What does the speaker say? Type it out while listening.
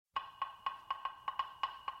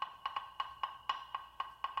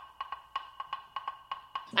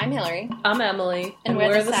I'm Hillary. I'm Emily. And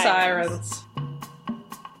we're the Sirens.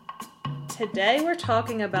 Today we're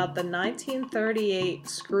talking about the 1938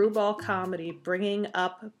 screwball comedy Bringing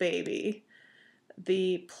Up Baby.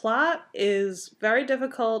 The plot is very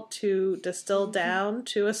difficult to distill down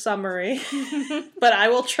to a summary, but I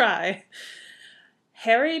will try.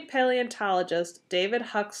 Harried paleontologist David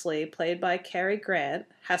Huxley, played by Cary Grant,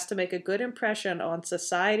 has to make a good impression on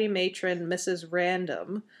society matron Mrs.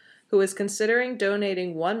 Random, who is considering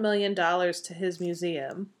donating $1 million to his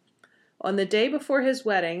museum. On the day before his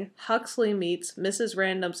wedding, Huxley meets Mrs.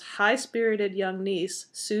 Random's high-spirited young niece,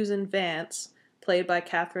 Susan Vance, played by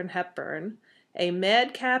Katharine Heburn, a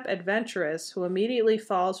madcap adventuress who immediately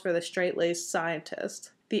falls for the straight-laced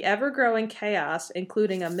scientist. The ever-growing chaos,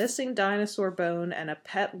 including a missing dinosaur bone and a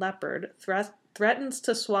pet leopard, threatens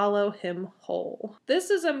to swallow him whole. This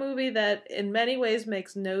is a movie that in many ways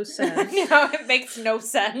makes no sense. No, it makes no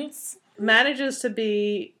sense. Manages to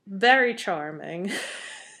be very charming.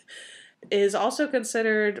 Is also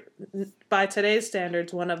considered, by today's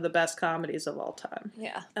standards, one of the best comedies of all time.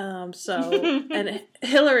 Yeah. And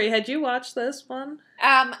Hillary, had you watched this one?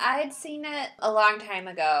 I'd seen it a long time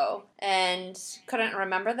ago and couldn't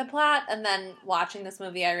remember the plot, and then watching this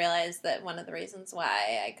movie I realized that one of the reasons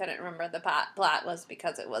why I couldn't remember the plot was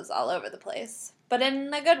because it was all over the place. But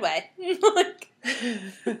in a good way.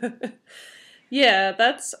 Yeah,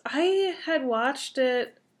 I had watched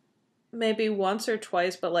it maybe once or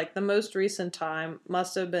twice, but like the most recent time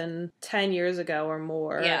must have been 10 years ago or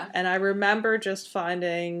more. Yeah. And I remember just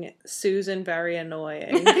finding Susan very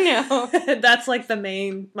annoying. I know. That's like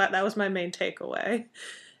that was my main takeaway.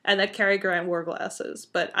 And that Cary Grant wore glasses.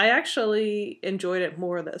 But I actually enjoyed it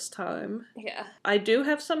more this time. Yeah. I do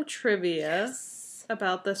have some trivia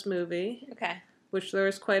about this movie. Okay. Which there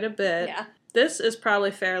is quite a bit. Yeah. This is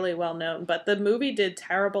probably fairly well known, but the movie did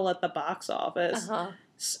terrible at the box office. Uh-huh.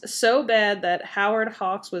 So bad that Howard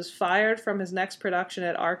Hawks was fired from his next production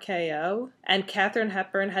at RKO, and Katharine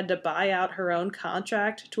Hepburn had to buy out her own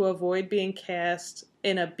contract to avoid being cast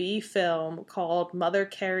in a B film called Mother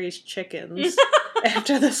Carey's Chickens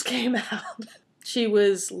after this came out. She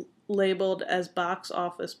was labeled as box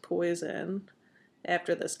office poison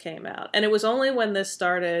after this came out. And it was only when this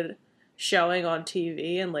started showing on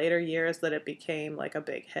TV in later years that it became like a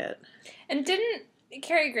big hit. And didn't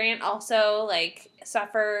Cary Grant also,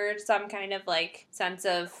 suffer some kind of, sense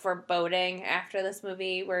of foreboding after this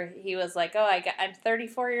movie where he was like, I'm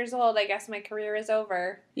 34 years old, I guess my career is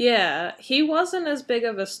over. Yeah, he wasn't as big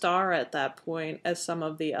of a star at that point as some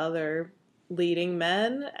of the other leading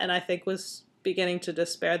men, and I think was beginning to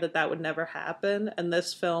despair that would never happen, and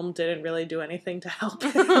this film didn't really do anything to help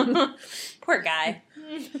him. Poor guy.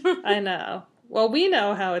 I know. Well, we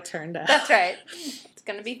know how it turned out. That's right. It's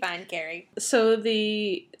gonna be fine, Cary. So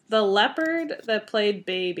the leopard that played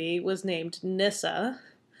Baby was named Nyssa,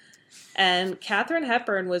 and Katharine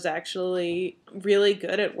Hepburn was actually really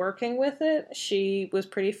good at working with it. She was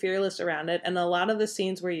pretty fearless around it, and a lot of the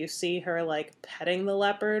scenes where you see her petting the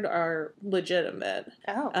leopard are legitimate.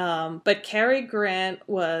 Oh. But Cary Grant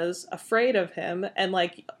was afraid of him and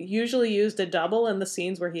usually used a double in the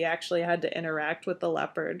scenes where he actually had to interact with the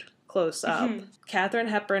leopard close up. Mm-hmm. Katharine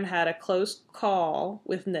Hepburn had a close call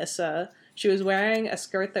with Nyssa. She was wearing a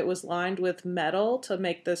skirt that was lined with metal to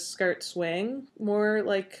make the skirt swing more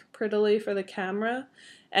prettily for the camera.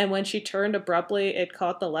 And when she turned abruptly, it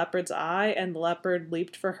caught the leopard's eye and the leopard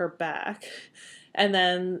leaped for her back. And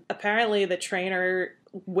then apparently the trainer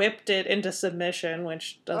whipped it into submission,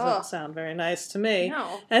 which doesn't sound very nice to me.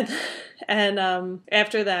 No. And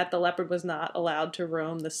after that, the leopard was not allowed to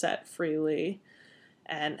roam the set freely.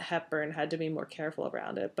 And Hepburn had to be more careful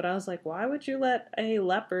around it. But I was like, why would you let a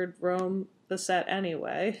leopard roam the set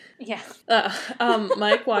anyway? Yeah.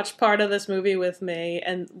 Mike watched part of this movie with me,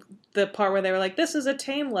 and the part where they were like, this is a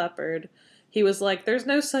tame leopard. He was like, there's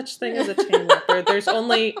no such thing as a tame leopard. There's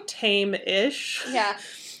only tame-ish. Yeah.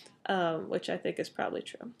 Which I think is probably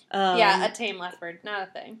true. Yeah, a tame leopard, not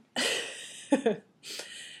a thing.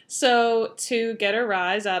 So, to get a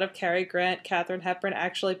rise out of Cary Grant, Katharine Hepburn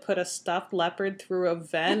actually put a stuffed leopard through a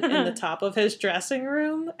vent in the top of his dressing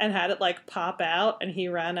room and had it, pop out, and he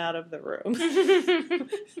ran out of the room.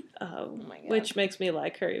 Oh my God. Which makes me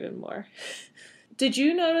like her even more. Did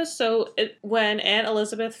you notice, when Aunt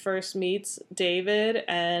Elizabeth first meets David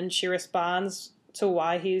and she responds to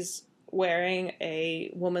why he's wearing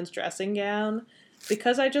a woman's dressing gown,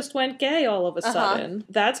 because I just went gay all of a sudden.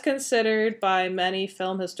 That's considered by many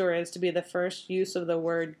film historians to be the first use of the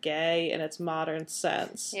word gay in its modern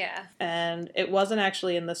sense. Yeah. And it wasn't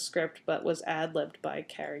actually in the script, but was ad-libbed by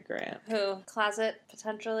Cary Grant. Who? Closet,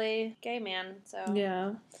 potentially gay man, so...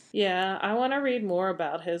 Yeah. Yeah, I want to read more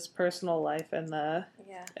about his personal life in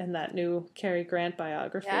that new Cary Grant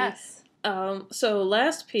biography. Yes. So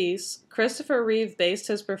last piece, Christopher Reeve based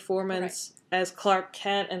his performance as Clark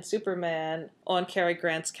Kent and Superman on Cary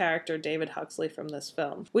Grant's character David Huxley from this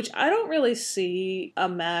film, which I don't really see a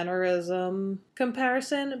mannerism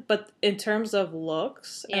comparison, but in terms of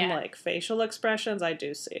looks and like facial expressions, I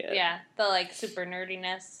do see it. Yeah, the like super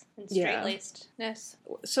nerdiness and straight-lacedness.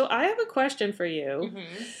 So I have a question for you.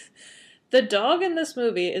 Mm-hmm. The dog in this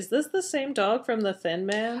movie, is this the same dog from The Thin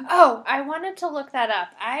Man? Oh, I wanted to look that up.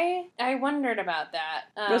 I wondered about that.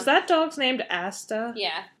 Was that dog's named Asta?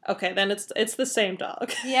 Yeah. Okay, then it's the same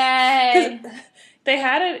dog. Yay! They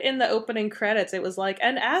had it in the opening credits. It was like,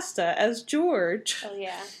 and Asta as George. Oh,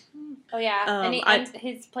 yeah. Oh, yeah. And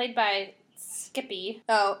he's played by Skippy.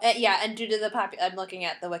 Oh, yeah, and due to the I'm looking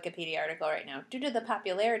at the Wikipedia article right now. Due to the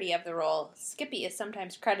popularity of the role, Skippy is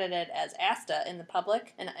sometimes credited as Asta in the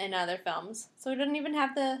public and in other films. So he didn't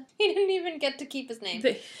even get to keep his name.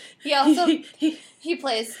 He also he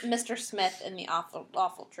plays Mr. Smith in The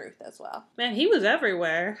Awful Truth as well. Man, he was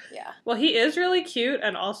everywhere. Yeah. Well, he is really cute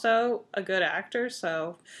and also a good actor,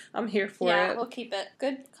 so I'm here for it. Yeah, we'll keep it.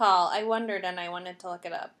 Good call. I wondered and I wanted to look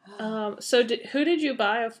it up. So who did you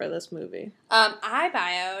bio for this movie? I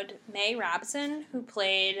bioed May Robson, who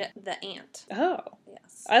played the aunt. Oh.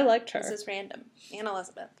 Yes. I liked her. This is random. Anne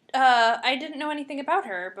Elizabeth. I didn't know anything about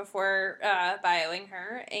her before bioing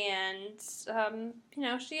her, and,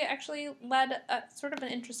 she actually led sort of an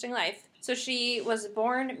interesting life. So she was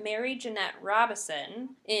born Mary Jeanette Robison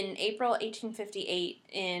in April 1858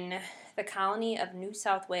 in the colony of New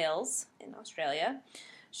South Wales in Australia.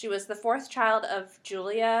 She was the fourth child of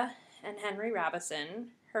Julia and Henry Robison.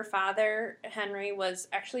 Her father, Henry, was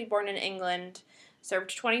actually born in England,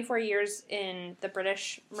 served 24 years in the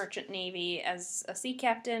British Merchant Navy as a sea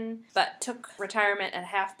captain, but took retirement at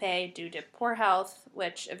half pay due to poor health,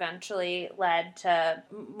 which eventually led to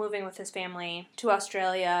moving with his family to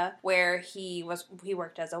Australia, where he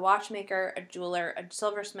worked as a watchmaker, a jeweler, a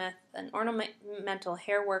silversmith, an ornamental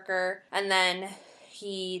hair worker, and then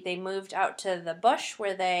they moved out to the bush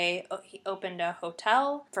where he opened a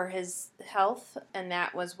hotel for his health, and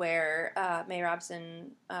that was where May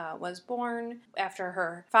Robson was born after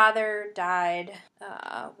her father died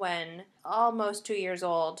when almost 2 years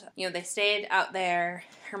old. They stayed out there.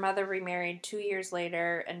 Her mother remarried 2 years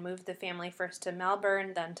later and moved the family first to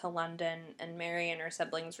Melbourne, then to London, and Mary and her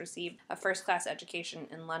siblings received a first-class education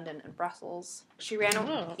in London and Brussels. She ran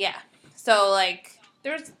away. Yeah. So,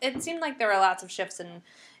 it seemed like there were lots of shifts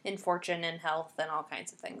in fortune and health and all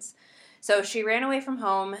kinds of things. So she ran away from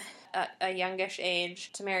home at a youngish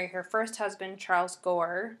age to marry her first husband, Charles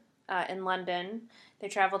Gore, in London. They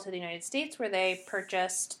traveled to the United States, where they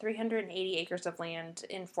purchased 380 acres of land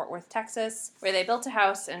in Fort Worth, Texas, where they built a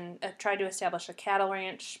house and tried to establish a cattle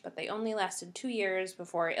ranch, but they only lasted 2 years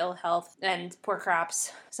before ill health and poor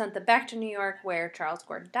crops sent them back to New York, where Charles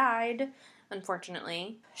Gore died.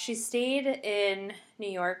 Unfortunately, she stayed in New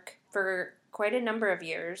York for quite a number of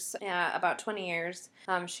years, about 20 years.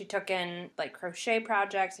 She took in crochet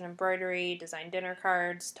projects and embroidery, designed dinner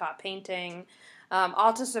cards, taught painting,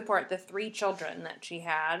 all to support the 3 children that she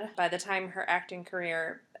had. By the time her acting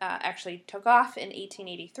career actually took off in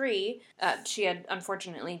 1883, she had,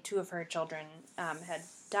 unfortunately, 2 of her children had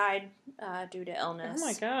died due to illness. Oh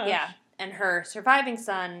my gosh. Yeah. And her surviving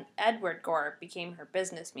son, Edward Gore, became her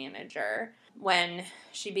business manager when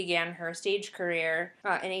she began her stage career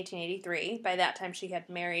in 1883. By that time, she had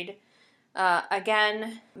married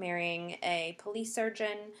again, marrying a police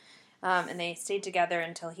surgeon, and they stayed together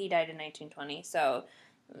until he died in 1920. So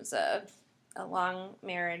it was a long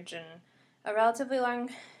marriage and a relatively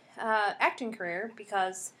long acting career,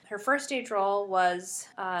 because her first stage role was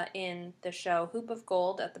in the show Hoop of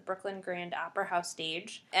Gold at the Brooklyn Grand Opera House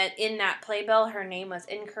stage. And in that playbill, her name was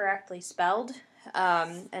incorrectly spelled.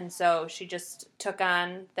 And so she just took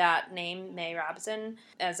on that name, May Robson,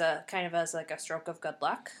 as a stroke of good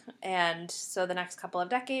luck. And so the next couple of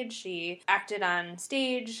decades, she acted on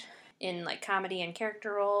stage in comedy and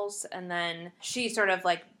character roles, and then she sort of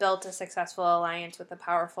built a successful alliance with a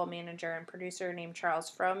powerful manager and producer named Charles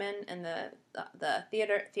Frohman in the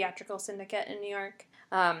theatrical syndicate in New York.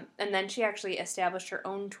 And then she actually established her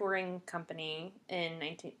own touring company in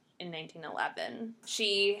 1911.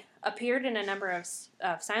 She appeared in a number of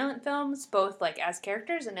silent films, both as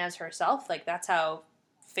characters and as herself. That's how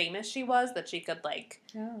famous she was, that she could, like,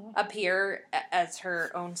 appear as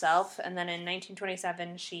her own self. And then in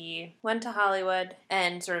 1927, she went to Hollywood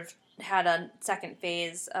and sort of had a second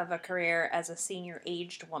phase of a career as a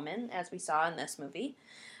senior-aged woman, as we saw in this movie,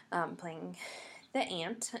 playing the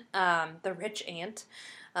aunt, the rich aunt.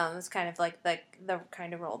 It was kind of like the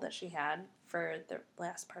kind of role that she had for the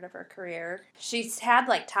last part of her career. She's had,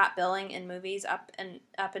 like, top billing in movies up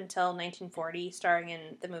until 1940, starring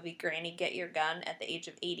in the movie Granny Get Your Gun at the age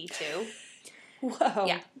of 82. Whoa.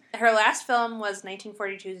 Yeah. Her last film was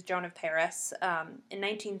 1942's Joan of Paris. In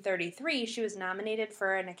 1933, she was nominated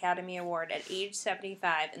for an Academy Award at age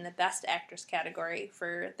 75 in the Best Actress category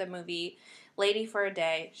for the movie Lady for a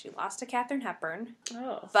Day. She lost to Katharine Hepburn.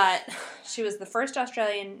 Oh. But she was the first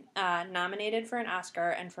Australian nominated for an Oscar,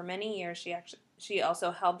 and for many years she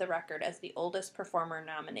also held the record as the oldest performer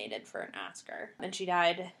nominated for an Oscar. And she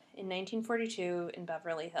died in 1942 in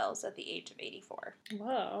Beverly Hills at the age of 84.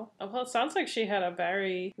 Wow. Well, it sounds like she had a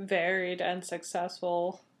very varied and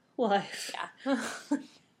successful life. Yeah.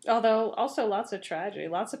 Although, also lots of tragedy.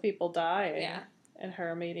 Lots of people dying Yeah. in her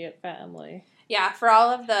immediate family. Yeah, for all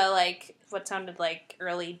of the, like, what sounded like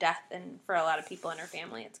early death and for a lot of people in her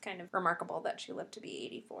family, it's kind of remarkable that she lived to be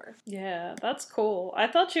 84. Yeah, that's cool. I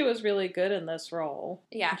thought she was really good in this role.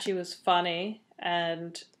 Yeah. She was funny,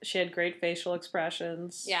 and she had great facial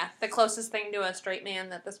expressions. Yeah, the closest thing to a straight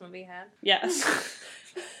man that this movie had. Yes.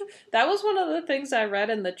 That was one of the things I read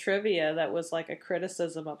in the trivia that was like a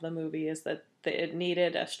criticism of the movie, is that it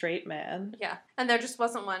needed a straight man. Yeah, and there just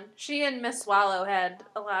wasn't one. She and Miss Swallow had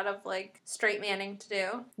a lot of, like, straight manning to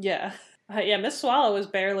do. Yeah. Yeah, Miss Swallow was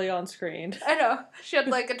barely on screen. I know. She had,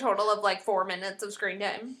 like, a total of, like, 4 minutes of screen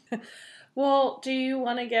time. Well, do you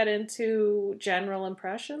want to get into general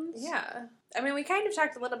impressions? Yeah. I mean, we kind of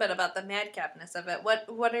talked a little bit about the madcapness of it.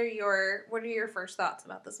 What are your first thoughts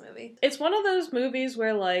about this movie? It's one of those movies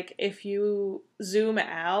where, like, if you zoom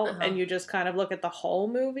out and you just kind of look at the whole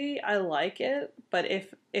movie, I like it. But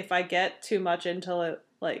if I get too much into it,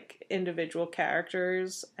 like, individual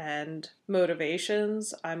characters and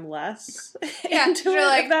motivations, I'm less into it,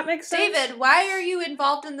 like, if that makes sense. David, why are you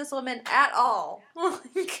involved in this woman at all?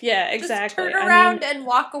 Yeah, exactly. Just turn around and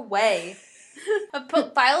walk away.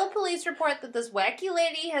 File a police report that this wacky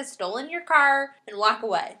lady has stolen your car and walk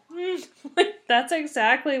away. That's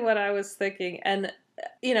exactly what I was thinking. And,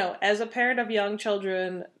 you know, as a parent of young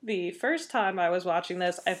children, the first time I was watching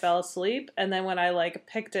this, I fell asleep. And then when I, like,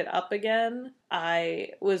 picked it up again, I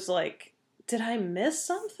was like, did I miss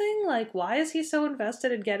something? Like, why is he so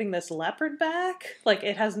invested in getting this leopard back? Like,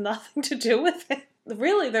 it has nothing to do with it.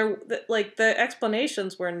 Really, the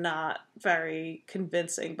explanations were not very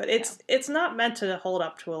convincing, but it's not meant to hold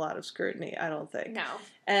up to a lot of scrutiny, I don't think. No.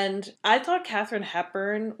 And I thought Katharine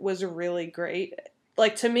Hepburn was really great.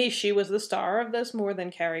 Like, to me, she was the star of this more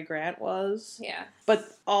than Cary Grant was. Yeah. But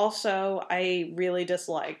also, I really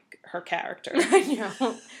dislike her character. I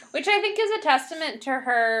know. Which I think is a testament to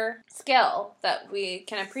her skill, that we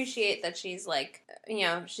can appreciate that she's, like, you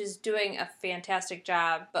know, she's doing a fantastic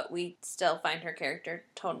job, but we still find her character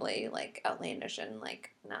totally, like, outlandish and,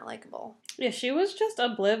 like, not likable. Yeah, she was just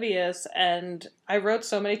oblivious, and I wrote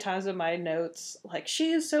so many times in my notes, like,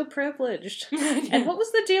 she is so privileged. And what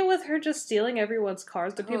was the deal with her just stealing everyone's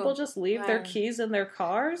cars? Do people just leave their keys in their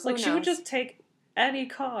cars? Like, she would just take any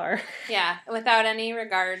car. Yeah, without any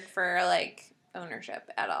regard for, like, ownership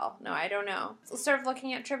at all. No, I don't know. Sort of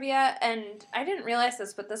looking at trivia, and I didn't realize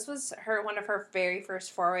this, but this was one of her very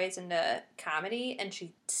first forays into comedy, and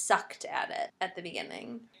she sucked at it at the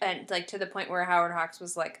beginning. And, like, to the point where Howard Hawks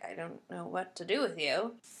was like, I don't know what to do with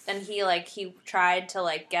you. And he tried to,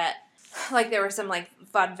 like, get, like, there were some, like,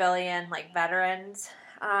 vaudevillian, like, veterans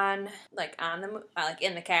on the, like,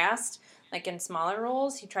 in the cast, like, in smaller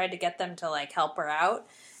roles. He tried to get them to, like, help her out.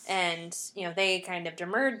 And, you know, they kind of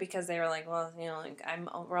demurred because they were like, well, you know, like,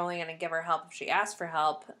 we're only going to give her help if she asks for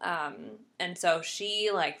help. And so she,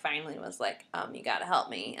 like, finally was like, you got to help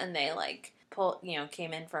me. And they, like,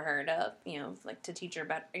 came in for her to, you know, like, to teach her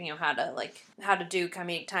better, you know, how to do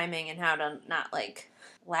comedic timing and how to not, like,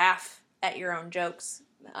 laugh at your own jokes,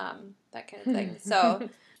 that kind of thing. So...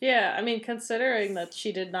 Yeah, I mean, considering that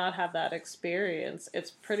she did not have that experience, it's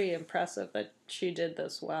pretty impressive that she did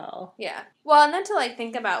this well. Yeah. Well, and then to, like,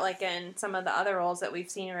 think about, like, in some of the other roles that we've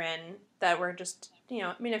seen her in that were just, you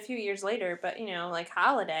know, I mean, a few years later, but, you know, like,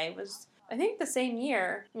 Holiday was, I think, the same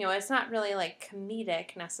year. You know, it's not really, like,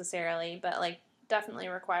 comedic necessarily, but, like, definitely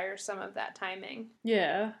requires some of that timing.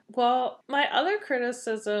 Yeah. Well, my other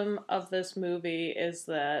criticism of this movie is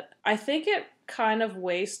that I think it kind of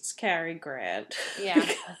wastes Cary Grant. Yeah.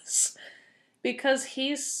 Because Because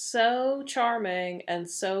he's so charming and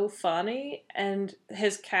so funny, and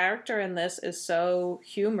his character in this is so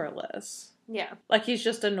humorless. Yeah. Like, he's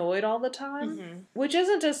just annoyed all the time. Mm-hmm. Which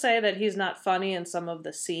isn't to say that he's not funny in some of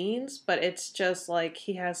the scenes, but it's just like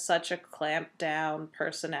he has such a clamped down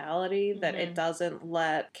personality that it doesn't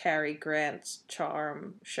let Cary Grant's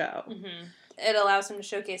charm show. Mm-hmm. It allows him to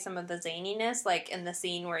showcase some of the zaniness, like in the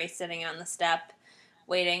scene where he's sitting on the step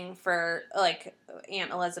waiting for, like,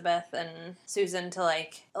 Aunt Elizabeth and Susan to,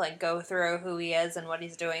 like go through who he is and what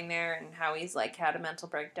he's doing there and how he's, like, had a mental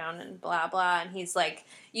breakdown and blah, blah. And he's, like,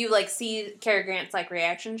 you, like, see Cary Grant's, like,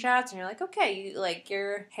 reaction shots and you're like, okay,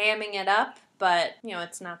 you're hamming it up. But, you know,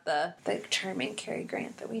 it's not the charming Cary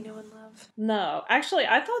Grant that we know and love. No. Actually,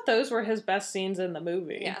 I thought those were his best scenes in the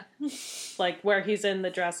movie. Yeah. Like, where he's in the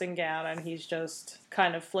dressing gown and he's just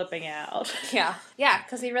kind of flipping out. Yeah. Yeah,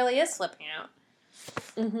 because he really is flipping out.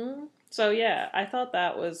 Mm-hmm. So, yeah, I thought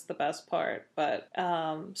that was the best part. But,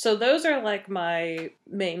 so those are, like, my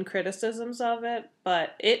main criticisms of it.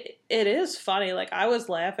 But it is funny. Like, I was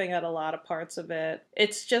laughing at a lot of parts of it.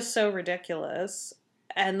 It's just so ridiculous.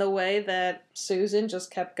 And the way that Susan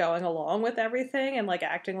just kept going along with everything and, like,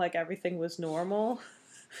 acting like everything was normal.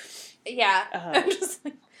 Yeah.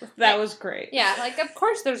 That was great. Yeah, like, of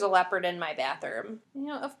course there's a leopard in my bathroom. You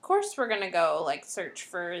know, of course we're gonna go, like, search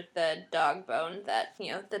for the dog bone that,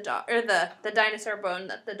 you know, the dog, or the dinosaur bone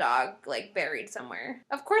that the dog, like, buried somewhere.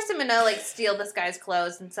 Of course I'm gonna, like, steal this guy's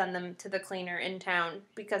clothes and send them to the cleaner in town,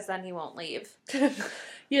 because then he won't leave.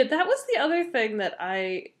 Yeah, that was the other thing that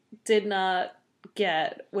I did not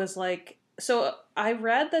get, was, like, so I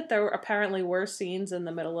read that there apparently were scenes in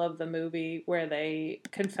the middle of the movie where they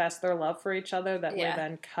confessed their love for each other that were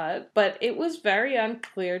then cut. But it was very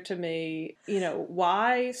unclear to me, you know,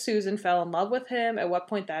 why Susan fell in love with him, at what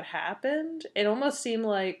point that happened. It almost seemed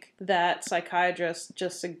like that psychiatrist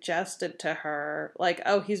just suggested to her, like,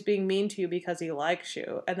 oh, he's being mean to you because he likes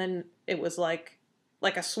you. And then it was like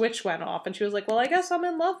a switch went off and she was like, well, I guess I'm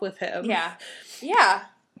in love with him. Yeah. Yeah.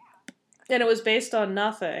 And it was based on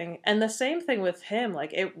nothing. And the same thing with him.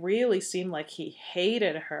 Like, it really seemed like he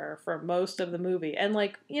hated her for most of the movie. And,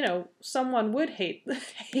 like, you know, someone would hate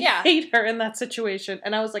her in that situation.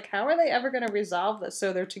 And I was like, how are they ever going to resolve this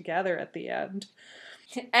so they're together at the end?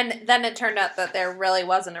 And then it turned out that there really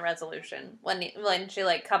wasn't a resolution. When she,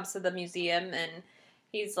 like, comes to the museum and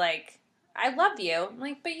he's like, I love you. I'm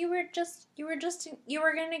like, but you were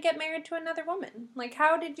going to get married to another woman. Like,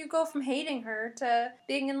 how did you go from hating her to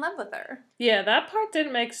being in love with her? Yeah, that part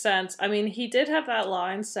didn't make sense. I mean, he did have that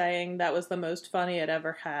line saying that was the most funny it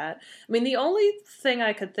ever had. I mean, the only thing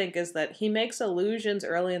I could think is that he makes allusions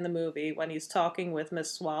early in the movie when he's talking with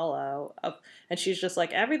Miss Swallow, and she's just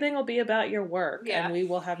like, everything will be about your work, and we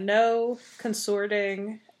will have no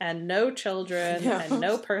consorting and no children and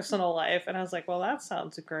no personal life. And I was like, well, that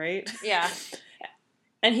sounds great. Yeah.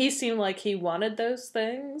 And he seemed like he wanted those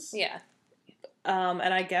things. Yeah. And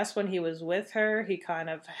I guess when he was with her, he kind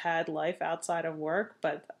of had life outside of work.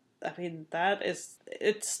 But, I mean,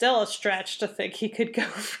 it's still a stretch to think he could go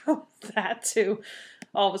from that to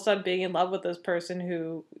all of a sudden being in love with this person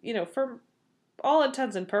who, you know, for all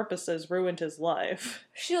intents and purposes, ruined his life.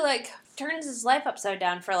 She, like, turns his life upside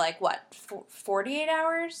down for, like, what, 48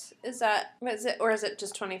 hours? Is it, or is it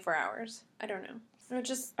just 24 hours? I don't know. It's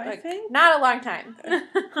just, like, I think not a long time.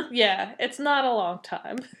 Yeah, it's not a long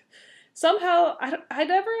time. Somehow, I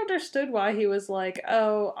never understood why he was like,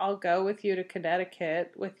 oh, I'll go with you to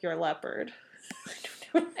Connecticut with your leopard.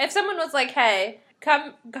 If someone was like, hey,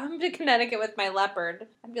 come to Connecticut with my leopard,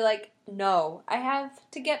 I'd be like, no, I have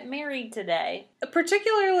to get married today.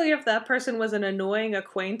 Particularly if that person was an annoying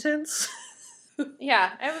acquaintance.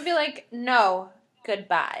 Yeah, I would be like, no,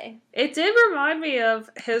 goodbye. It did remind me of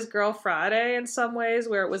His Girl Friday in some ways,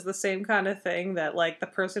 where it was the same kind of thing that, like, the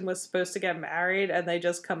person was supposed to get married and they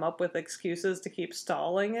just come up with excuses to keep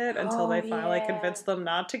stalling it until they finally convince them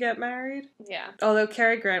not to get married. Yeah. Although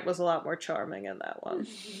Cary Grant was a lot more charming in that one.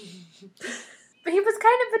 But he was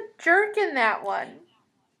kind of a jerk in that one.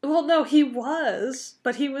 Well, no, he was,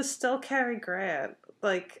 but he was still Cary Grant.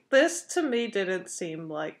 Like, this to me didn't seem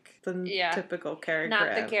like the typical Cary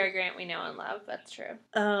Grant. Not the Cary Grant we know and love, that's true.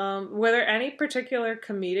 Were there any particular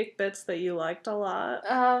comedic bits that you liked a lot?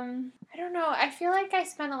 I don't know. I feel like I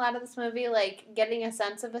spent a lot of this movie, like, getting a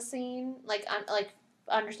sense of a scene, like,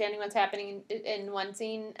 understanding what's happening in one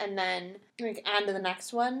scene, and then, like, on to the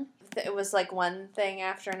next one. It was, like, one thing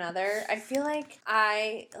after another. I feel like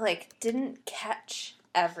I, like, didn't catch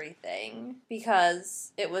everything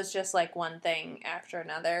because it was just, like, one thing after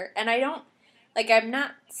another. And I don't, like, I'm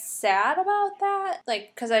not sad about that,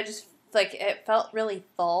 like, because I just like, it felt really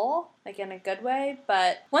full, like, in a good way.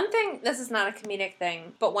 But one thing, this is not a comedic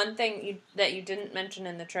thing, but one thing that you didn't mention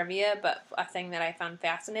in the trivia, but a thing that I found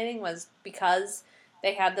fascinating was because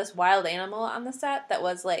they had this wild animal on the set that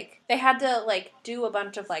was, like, they had to, like, do a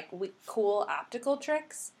bunch of, like, cool optical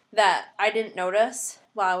tricks that I didn't notice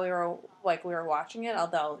while we were watching it,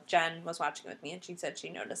 although Jen was watching with me and she said she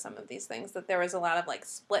noticed some of these things, that there was a lot of, like,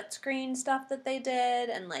 split screen stuff that they did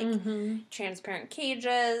and, like, transparent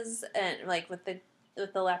cages and, like, with the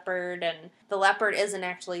leopard, and the leopard isn't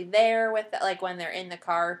actually there with, like, when they're in the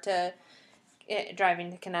car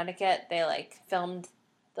driving to Connecticut, they, like, filmed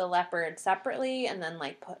the leopard separately and then,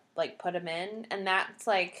 like, put him in, and that's,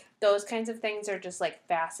 like, those kinds of things are just, like,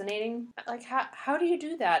 fascinating. Like, how do you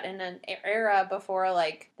do that in an era before,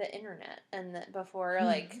 like, the internet and before,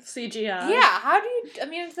 like, CGI? Yeah, how do you? I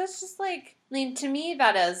mean, that's just, like, I mean, to me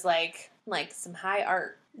that is like some high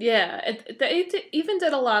art. Yeah, they even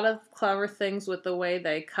did a lot of clever things with the way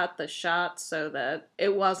they cut the shots so that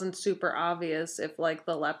it wasn't super obvious if, like,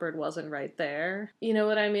 the leopard wasn't right there. You know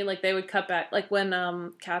what I mean? Like, they would cut back, like, when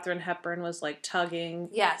Katharine Heburn was, like, tugging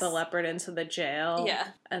the leopard into the jail. Yeah.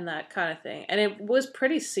 And that kind of thing. And it was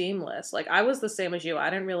pretty seamless. Like, I was the same as you. I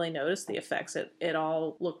didn't really notice the effects. It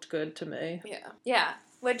all looked good to me. Yeah. Yeah.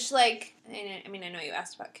 Which, like, I mean, I know you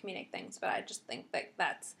asked about comedic things, but I just think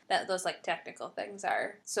that those, like, technical things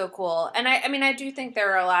are so cool. And I mean, I do think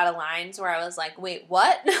there are a lot of lines where I was like, wait,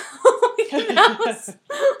 what? That was,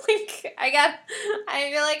 like, I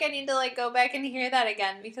feel like I need to, like, go back and hear that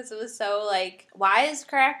again because it was so, like,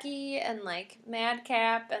 wisecracky and, like,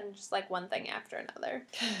 madcap and just, like, one thing after another.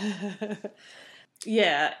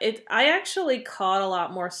 Yeah, I actually caught a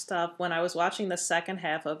lot more stuff when I was watching the second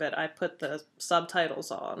half of it. I put the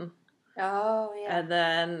subtitles on. Oh, yeah. And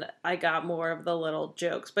then I got more of the little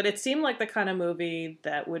jokes. But it seemed like the kind of movie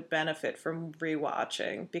that would benefit from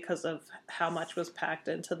rewatching because of how much was packed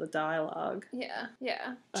into the dialogue. Yeah,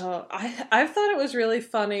 yeah. Oh, I thought it was really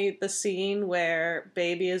funny, the scene where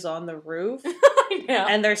Baby is on the roof. I know.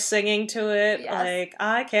 And they're singing to it, like,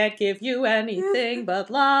 I can't give you anything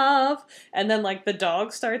but love. And then, like, the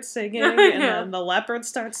dog starts singing, and then the leopard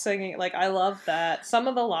starts singing. Like, I love that. Some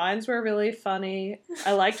of the lines were really funny.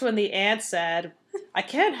 I liked when the aunt said, I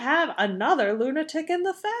can't have another lunatic in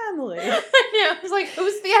the family. I know. I was like,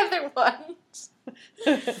 who's the other one?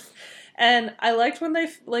 And I liked when they,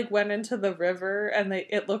 like, went into the river and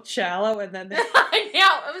it looked shallow, and then I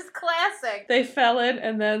know, it was classic. They fell in,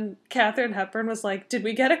 and then Katharine Hepburn was like, did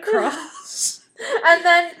we get across? And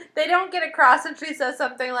then they don't get across, and she says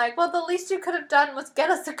something like, well, the least you could have done was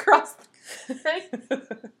get us across the thing.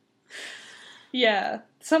 Yeah,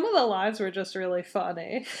 some of the lines were just really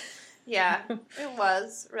funny. Yeah, it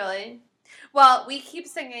was, really. Well, we keep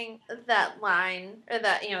singing that line, or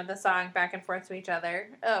that, you know, the song back and forth to each other,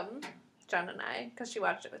 John and I, because she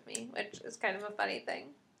watched it with me, which is kind of a funny thing.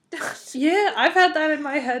 Yeah, I've had that in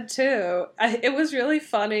my head, too. It was really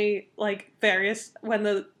funny, like, when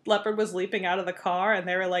the leopard was leaping out of the car, and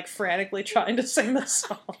they were, like, frantically trying to sing the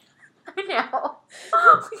song. I know.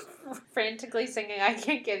 Frantically singing, I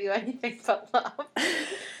can't give you anything but love.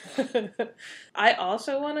 I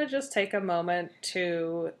also want to just take a moment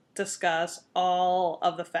to discuss all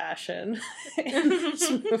of the fashion in this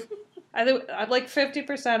movie. I think like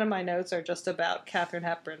 50% of my notes are just about Katharine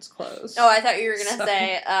Hepburn's clothes. Oh, I thought you were going to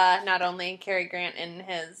say not only Cary Grant in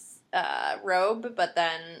his robe, but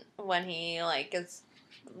then when he, like, is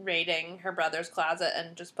raiding her brother's closet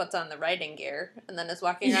and just puts on the riding gear and then is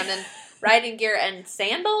walking around in riding gear and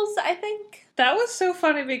sandals, I think. That was so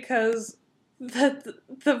funny because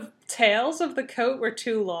the tails of the coat were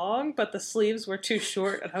too long, but the sleeves were too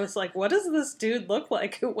short, and I was like, what does this dude look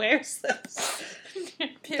like who wears this?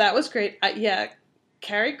 That was great. Yeah,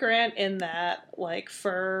 Cary Grant in that, like,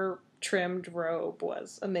 fur-trimmed robe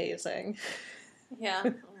was amazing. Yeah.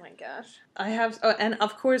 Oh my gosh. And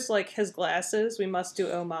of course, like, his glasses, we must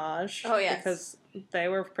do homage. Oh, yes. Because they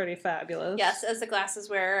were pretty fabulous. Yes, as a glasses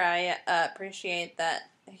wearer, I appreciate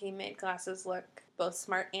that he made glasses look both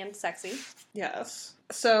smart and sexy. Yes.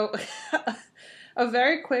 So, a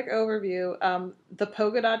very quick overview. The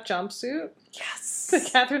polka dot jumpsuit. Yes.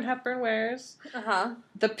 That Katharine Hepburn wears. Uh-huh.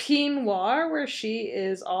 The peignoir, where she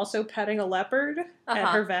is also petting a leopard at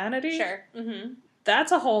her vanity. Sure. Mm-hmm.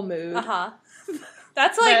 That's a whole mood. Uh-huh.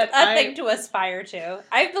 That's like a thing to aspire to.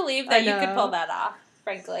 I believe that you could pull that off,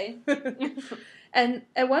 frankly. And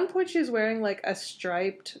at one point she's wearing, like, a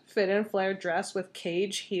striped fit and flare dress with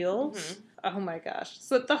cage heels. Mm-hmm. Oh my gosh.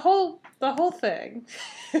 So the whole thing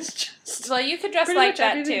is just... Well, you could dress like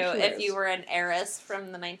that, too, if you were an heiress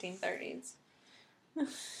from the 1930s.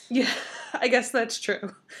 Yeah, I guess that's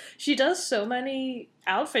true. She does so many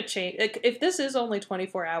outfit changes. If this is only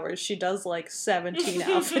 24 hours, she does like 17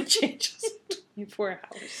 outfit changes in 24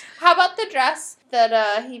 hours. How about the dress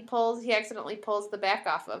that he accidentally pulls the back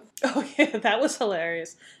off of? Oh yeah, that was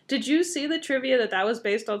hilarious. Did you see the trivia that was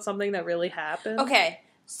based on something that really happened? Okay,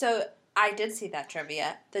 so I did see that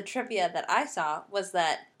trivia. The trivia that I saw was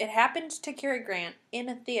that it happened to Cary Grant in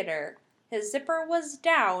a theater. His zipper was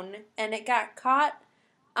down, and it got caught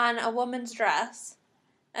on a woman's dress,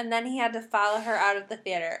 and then he had to follow her out of the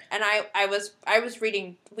theater. And I was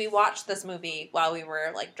reading. We watched this movie while we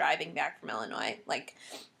were like driving back from Illinois, like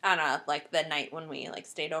on the night when we like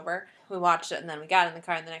stayed over. We watched it, and then we got in the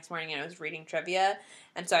car the next morning, and I was reading trivia.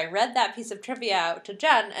 And so I read that piece of trivia out to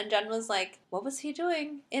Jen, and Jen was like, "What was he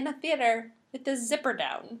doing in a theater with his zipper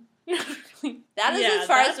down?" That is as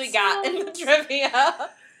far as we got in the trivia.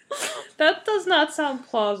 That does not sound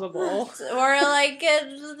plausible. Or like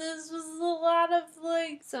this was a lot of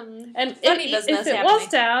like some and funny business. If it happening. was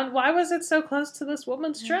down, why was it so close to this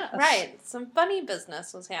woman's dress? Right, some funny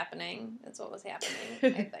business was happening. That's what was happening.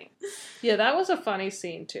 I think. Yeah, that was a funny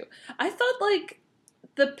scene too. I thought like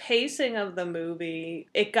the pacing of the movie,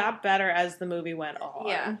 it got better as the movie went on.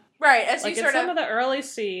 Yeah. Right, as like you in some of the early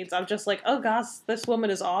scenes, I'm just like, oh gosh, this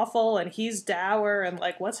woman is awful, and he's dour, and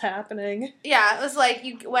like, what's happening? Yeah, it was like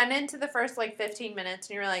you went into the first like 15 minutes,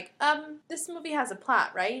 and you were like, this movie has a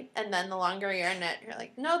plot, right? And then the longer you're in it, you're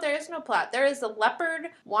like, no, there is no plot. There is a leopard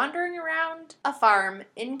wandering around a farm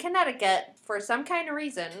in Connecticut for some kind of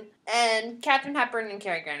reason, and Katharine Heburn and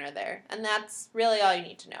Cary Grant are there, and that's really all you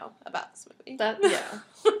need to know about this movie.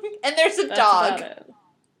 And there's a dog. About it.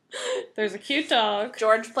 There's a cute dog.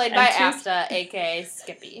 George, played by Asta, a.k.a.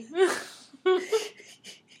 Skippy.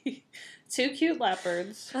 2 cute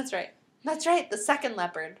leopards. That's right. That's right, the second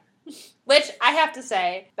leopard. Which, I have to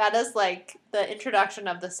say, that is like the introduction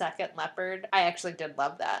of the second leopard. I actually did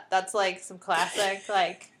love that. That's like some classic,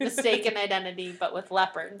 like, mistaken identity, but with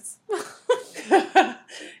leopards. It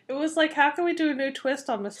was like, how can we do a new twist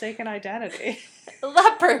on mistaken identity?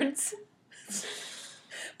 Leopards!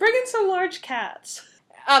 Bring in some large cats.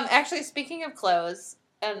 Actually, speaking of clothes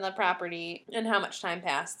and the property and how much time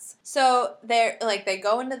passed. So they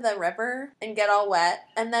go into the river and get all wet,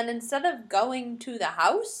 and then instead of going to the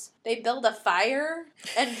house, they build a fire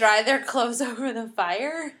and dry their clothes over the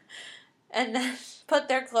fire, and then put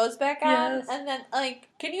their clothes back on. Yes. And then, like,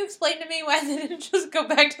 can you explain to me why they didn't just go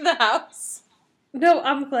back to the house? No,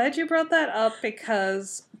 I'm glad you brought that up,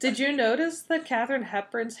 because did you notice that Katharine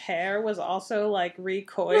Hepburn's hair was also, like,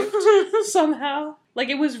 recoiffed somehow? Like,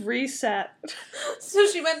 it was reset. So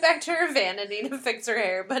she went back to her vanity to fix her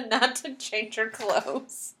hair, but not to change her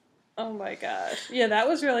clothes. Oh my gosh. Yeah, that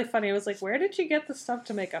was really funny. It was like, where did you get the stuff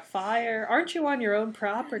to make a fire? Aren't you on your own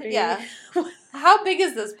property? Yeah. How big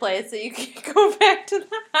is this place that you can go back to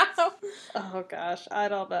the house? Oh gosh, I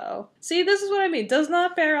don't know. See, this is what I mean. Does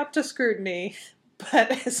not bear up to scrutiny,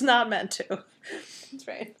 but it's not meant to. That's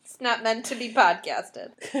right. It's not meant to be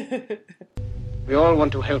podcasted. We all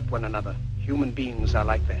want to help one another. Human beings are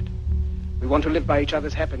like that. We want to live by each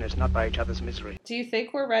other's happiness, not by each other's misery. Do you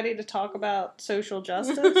think we're ready to talk about social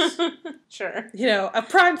justice? Sure. You know, a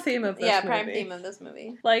prime theme of this movie. Yeah, prime theme of this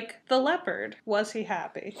movie. Like, the leopard. Was he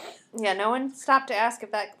happy? Yeah, no one stopped to ask if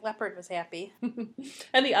that leopard was happy.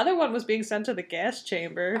 And the other one was being sent to the gas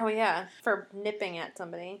chamber. Oh, yeah. For nipping at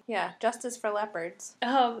somebody. Yeah, justice for leopards.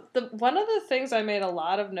 One of the things I made a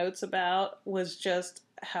lot of notes about was just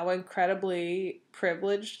how incredibly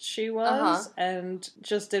privileged she was, and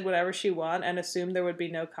just did whatever she wanted and assumed there would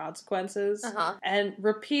be no consequences, and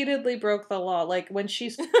repeatedly broke the law. Like when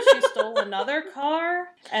she stole another car,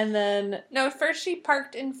 and then first she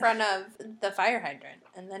parked in front of the fire hydrant,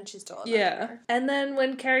 and then she stole another car. And then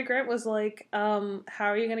when Cary Grant was like, how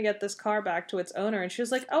are you going to get this car back to its owner? And she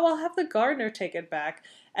was like, oh, I'll have the gardener take it back.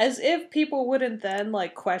 As if people wouldn't then,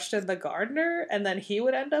 like, question the gardener, and then he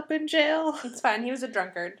would end up in jail. It's fine. He was a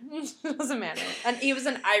drunkard. It doesn't matter. And he was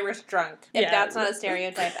an Irish drunk. If that's not a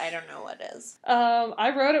stereotype, I don't know what is.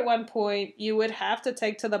 I wrote at one point, you would have to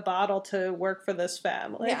take to the bottle to work for this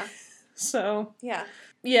family. Yeah. So. Yeah.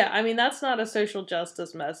 Yeah, I mean, that's not a social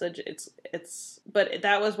justice message. But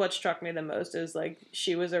that was what struck me the most, is, like,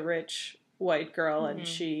 she was a rich white girl, and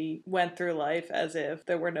she went through life as if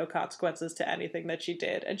there were no consequences to anything that she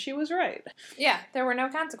did, and she was right. Yeah, there were no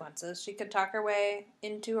consequences. She could talk her way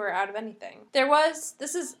into or out of anything.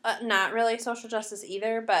 This is not really social justice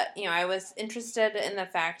either, but, I was interested in the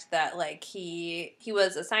fact that, like, he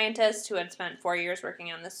was a scientist who had spent 4 years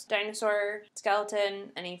working on this dinosaur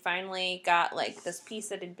skeleton, and he finally got, like, this piece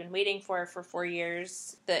that he'd been waiting for 4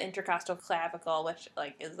 years, the intercostal clavicle, which,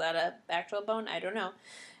 like, is that a actual bone? I don't know.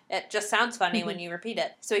 It just sounds funny when you repeat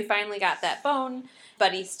it. So he finally got that bone,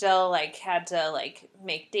 but he still, like, had to, like,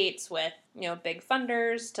 make dates with, big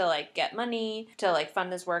funders to, like, get money to, like,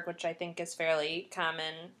 fund his work, which I think is fairly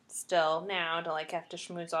common still now, to, like, have to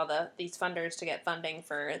schmooze all these funders to get funding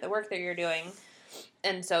for the work that you're doing.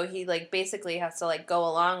 And so he, like, basically has to, like, go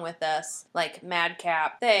along with this, like,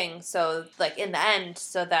 madcap thing. So, like, in the end,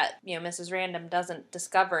 so that, Mrs. Random doesn't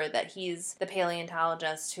discover that he's the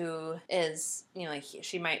paleontologist who is, like,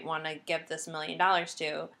 she might want to give this $1 million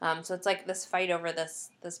to. So it's, like, this fight over this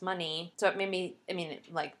money. So it made me,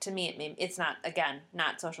 to me, it's not, again,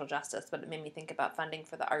 not social justice, but it made me think about funding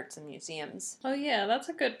for the arts and museums. Oh, yeah, that's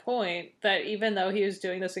a good point. That even though he was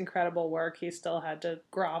doing this incredible work, he still had to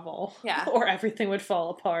grovel. Yeah. Or everything would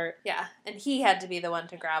fall apart. Yeah, and he had to be the one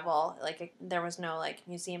to grovel. Like, there was no, like,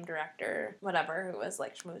 museum director, whatever, who was,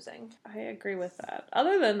 like, schmoozing. I agree with that.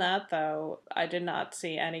 Other than that, though, I did not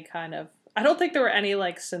see any kind of... I don't think there were any,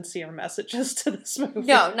 like, sincere messages to this movie.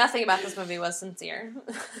 No, nothing about this movie was sincere.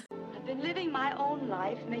 I've been living my own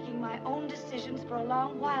life, making my own decisions for a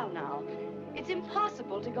long while now. It's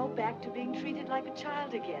impossible to go back to being treated like a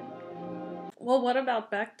child again. Well, what about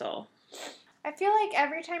Bechdel? I feel like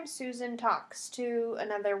every time Susan talks to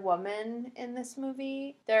another woman in this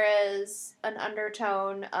movie, there is an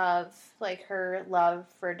undertone of, like, her love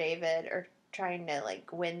for David or trying to,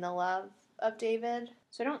 like, win the love of David.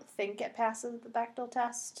 So I don't think it passes the Bechdel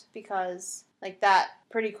test because, like, that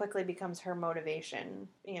pretty quickly becomes her motivation,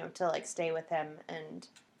 to, like, stay with him and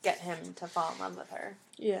get him to fall in love with her.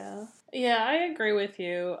 Yeah. Yeah, I agree with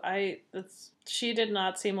you. She did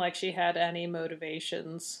not seem like she had any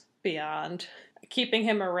motivations beyond keeping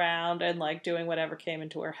him around and, like, doing whatever came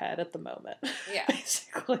into her head at the moment. Yeah.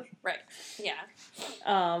 Basically. Right. Yeah.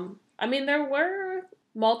 There were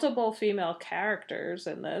multiple female characters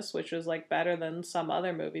in this, which was, like, better than some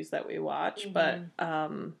other movies that we watch, but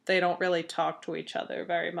they don't really talk to each other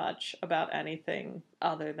very much about anything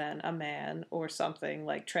other than a man or something,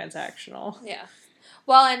 like, transactional. Yeah.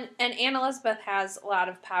 Well, and Anne Elizabeth has a lot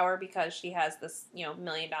of power because she has this, $1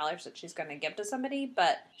 million that she's going to give to somebody,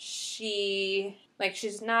 but she's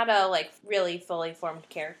not a, like, really fully formed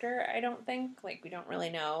character, I don't think. Like, we don't really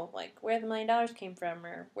know, like, where the $1 million came from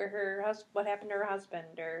or what happened to her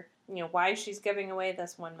husband or, why she's giving away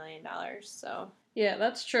this $1 million, so. Yeah,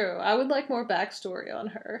 that's true. I would like more backstory on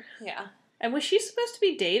her. Yeah. And was she supposed to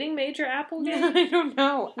be dating Major Applegate? I don't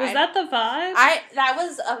know. Was that the vibe? That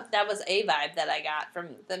was a vibe that I got from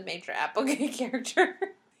the Major Applegate character.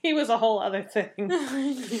 He was a whole other thing.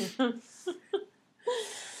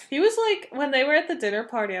 He was like, when they were at the dinner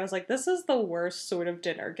party, I was like, this is the worst sort of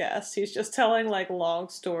dinner guest. He's just telling, like, long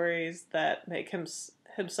stories that make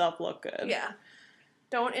himself look good. Yeah.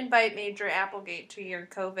 Don't invite Major Applegate to your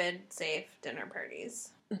COVID-safe dinner parties.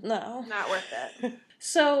 No. Not worth it.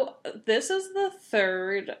 So, this is the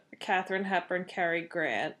third Katharine Hepburn, Cary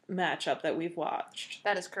Grant matchup that we've watched.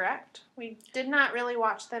 That is correct. We did not really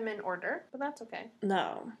watch them in order, but that's okay.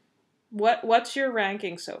 No. What's your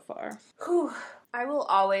ranking so far? Whew. I will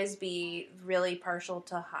always be really partial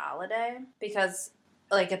to Holiday because,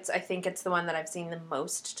 like, I think it's the one that I've seen the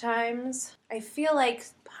most times. I feel like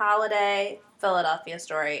Holiday, Philadelphia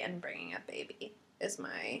Story, and Bringing Up Baby is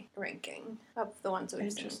my ranking of the ones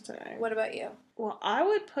we've seen. Interesting. What about you? Well, I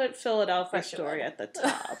would put Philadelphia Story at the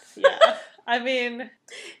top. Yeah. I mean,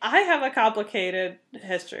 I have a complicated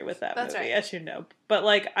history with that movie, right. as you know. But,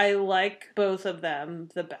 like, I like both of them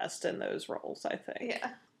the best in those roles, I think.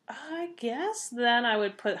 Yeah. I guess then I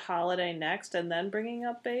would put Holiday next and then Bringing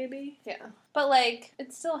Up Baby. Yeah. But, like,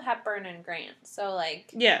 it's still Hepburn and Grant, so,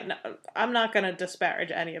 like... Yeah, no, I'm not going to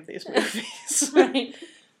disparage any of these movies. Right.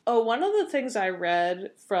 Oh, one of the things I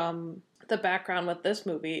read from the background with this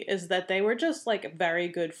movie is that they were just, like, very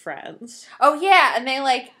good friends. Oh, yeah, and they,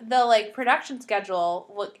 like, the, like, production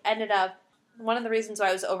schedule ended up... One of the reasons why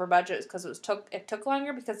it was over budget is because it took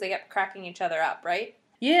longer because they kept cracking each other up, right?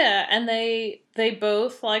 Yeah, and they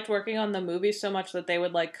both liked working on the movie so much that they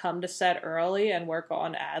would, like, come to set early and work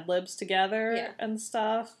on ad-libs together and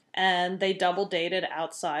stuff. And they double dated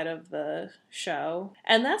outside of the show.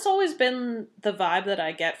 And that's always been the vibe that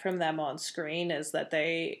I get from them on screen, is that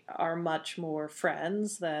they are much more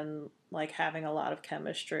friends than, like, having a lot of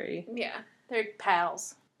chemistry. Yeah, they're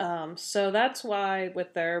pals. So that's why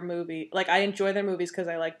with their movie, like, I enjoy their movies because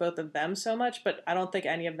I like both of them so much, but I don't think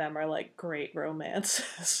any of them are, like, great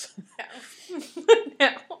romances. No. No.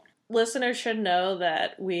 Listeners should know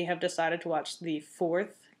that we have decided to watch the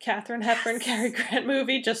fourth Katharine Heburn, Cary Grant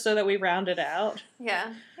movie just so that we round it out.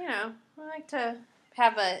 Yeah, you know, I like to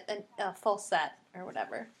have a full set or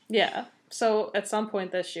whatever. Yeah. So at some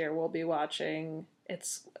point this year we'll be watching,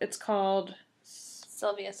 it's called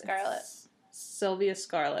Sylvia Scarlett. Sylvia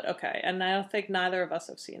Scarlett, okay. And I don't think neither of us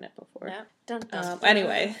have seen it before. No. Dun, dun, dun.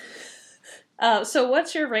 Anyway. So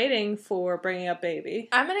what's your rating for Bringing Up Baby?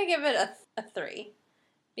 I'm going to give it a 3.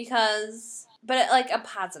 But like a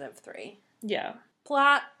positive 3. Yeah.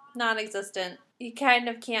 Plot, non-existent. You kind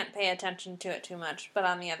of can't pay attention to it too much. But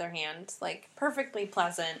on the other hand, like, perfectly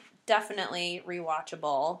pleasant. Definitely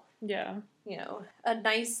rewatchable. Yeah. You know, a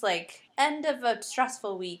nice, like, end of a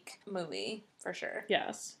stressful week movie, for sure.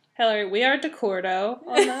 Yes. Hillary, we are Decordo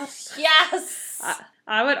on this. Yes!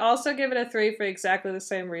 I would also give it a 3 for exactly the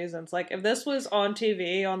same reasons. Like, if this was on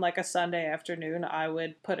TV on, like, a Sunday afternoon, I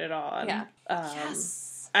would put it on. Yeah.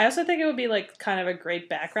 Yes. I also think it would be, like, kind of a great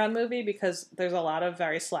background movie because there's a lot of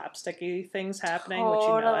very slapsticky things happening, which you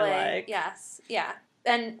know I like. Yes. Yeah.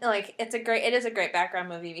 And, like, it is a great background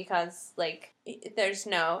movie because, like, there's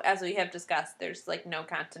no, as we have discussed, there's, like, no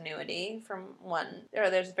continuity from one, or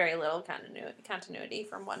there's very little continuity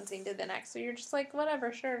from one scene to the next. So you're just like,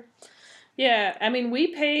 whatever, sure. Yeah, I mean, we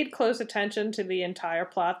paid close attention to the entire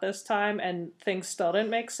plot this time, and things still didn't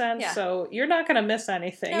make sense, so you're not going to miss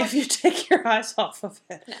anything if you take your eyes off of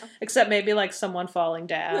it. No. Except maybe, like, someone falling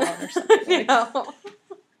down or something like that.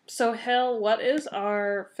 So, Hill, what is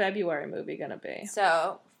our February movie going to be?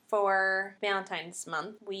 So, for Valentine's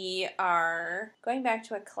month, we are going back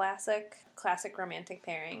to a classic romantic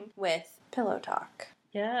pairing with Pillow Talk.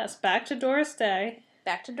 Yes, back to Doris Day.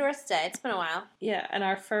 Back to Doris Day. It's been a while. Yeah, and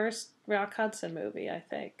our first Rock Hudson movie, I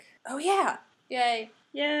think. Oh, yeah. Yay.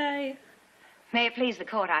 Yay. May it please the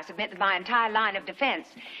court, I submit that my entire line of defense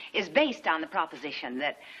is based on the proposition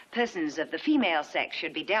that persons of the female sex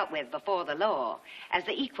should be dealt with before the law as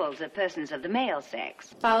the equals of persons of the male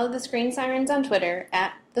sex. Follow the Screen Sirens on Twitter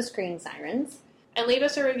 @The Screen Sirens. And leave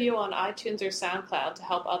us a review on iTunes or SoundCloud to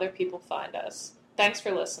help other people find us. Thanks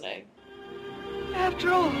for listening.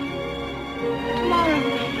 After all, tomorrow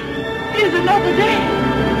is another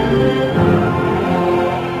day.